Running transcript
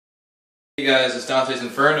Hey guys, it's Dante's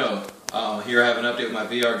Inferno. Here I have an update with my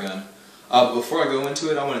VR gun. Before I go into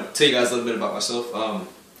it, I want to tell you guys a little bit about myself.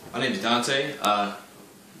 My name is Dante.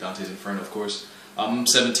 Dante's Inferno, of course. I'm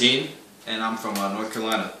 17 and I'm from North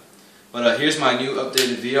Carolina. But here's my new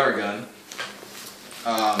updated VR gun.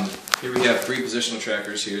 Here we have 3 positional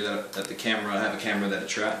trackers here that the camera. I have a camera that it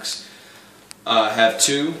tracks. I have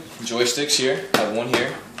 2 joysticks here. I have one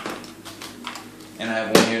here, and I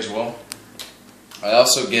have one here as well. I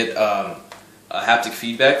also get a haptic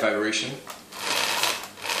feedback vibration.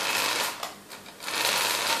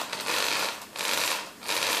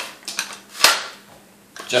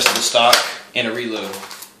 Adjustable stock and a reload.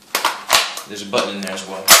 There's a button in there as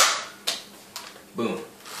well. Boom.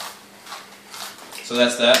 So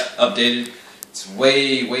that's that, updated. It's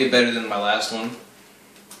way better than my last one.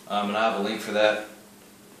 And I have a link for that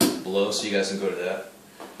below so you guys can go to that.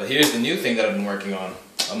 But here's the new thing that I've been working on,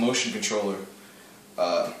 a motion controller.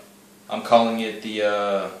 I'm calling it the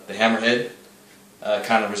hammerhead.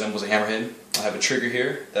 Kind of resembles a hammerhead. I have a trigger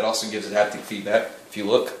here that also gives it haptic feedback. If you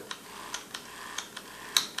look,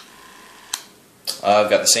 I've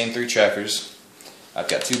got the same 3 trackers. I've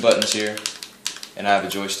got 2 buttons here, and I have a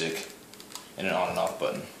joystick and an on and off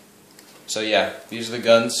button. So yeah, these are the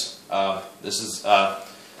guns. This is my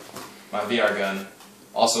VR gun,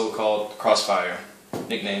 also called Crossfire,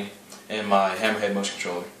 nickname, and my hammerhead motion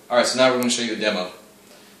controller. Alright, so now we're going to show you a demo.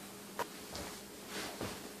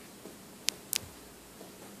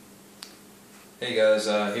 Hey guys,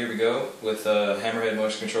 here we go with hammerhead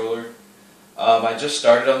motion controller. I just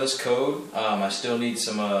started on this code. I still need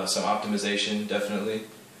some optimization, definitely.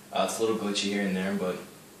 It's a little glitchy here and there, but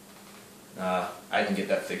I can get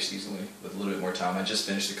that fixed easily with a little bit more time. I just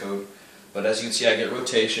finished the code. But as you can see, I get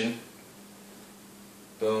rotation.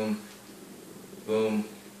 Boom, boom,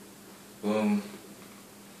 boom.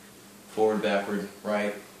 Forward, backward,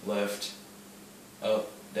 right, left, up,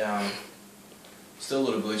 down. Still a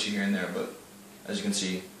little glitchy here and there, but as you can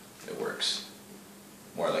see, it works.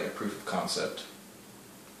 More like a proof of concept.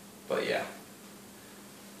 But yeah,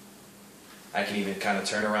 I can even kind of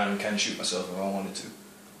turn around and kind of shoot myself if I wanted to.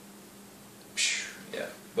 Yeah.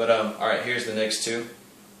 But alright, here's the next 2.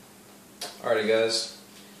 Alrighty guys,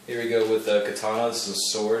 here we go with the katana. This is a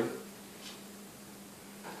sword.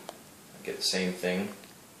 I get the same thing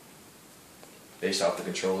based off the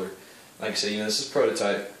controller. Like I said, this is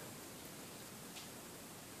prototype,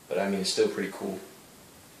 but I mean it's still pretty cool.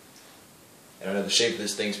 And I know the shape of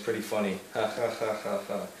this thing's pretty funny. Ha ha ha ha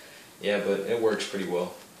ha. Yeah, but it works pretty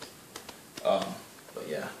well. But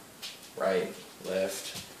yeah, right, left,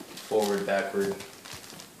 forward, backward,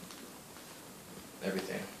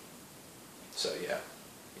 everything. So yeah,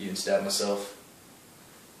 even stab myself.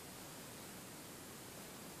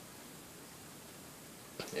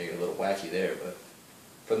 Yeah, you're a little wacky there, but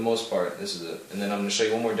for the most part, this is it. And then I'm going to show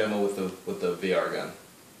you one more demo with the VR gun.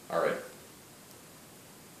 Alright.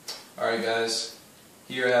 Alright guys,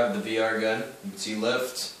 here I have the VR gun. You can see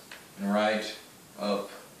left and right, up.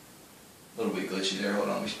 A little bit glitchy there. Hold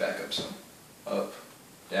on, let me back up some. Up,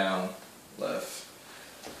 down, left.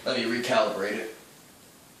 Let me recalibrate it.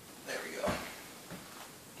 There we go.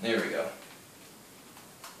 There we go.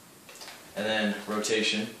 And then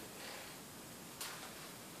rotation.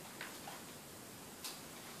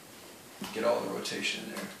 Get all the rotation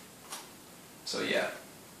in there. So yeah,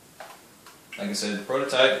 like I said, the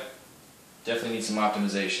prototype definitely needs some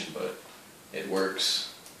optimization, but it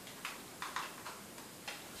works.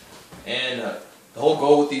 And the whole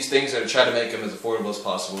goal with these things are to try to make them as affordable as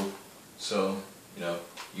possible. So, you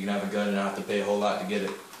can have a gun and not have to pay a whole lot to get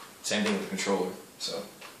it. Same thing with the controller. So,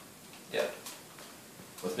 yeah.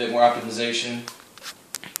 With a bit more optimization,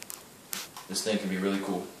 this thing can be really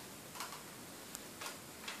cool.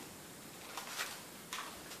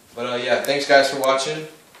 But yeah, thanks guys for watching.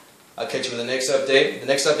 I'll catch you with the next update. The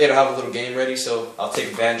next update I'll have a little game ready, so I'll take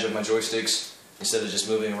advantage of my joysticks instead of just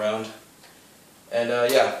moving around. And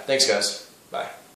yeah, thanks guys. Bye.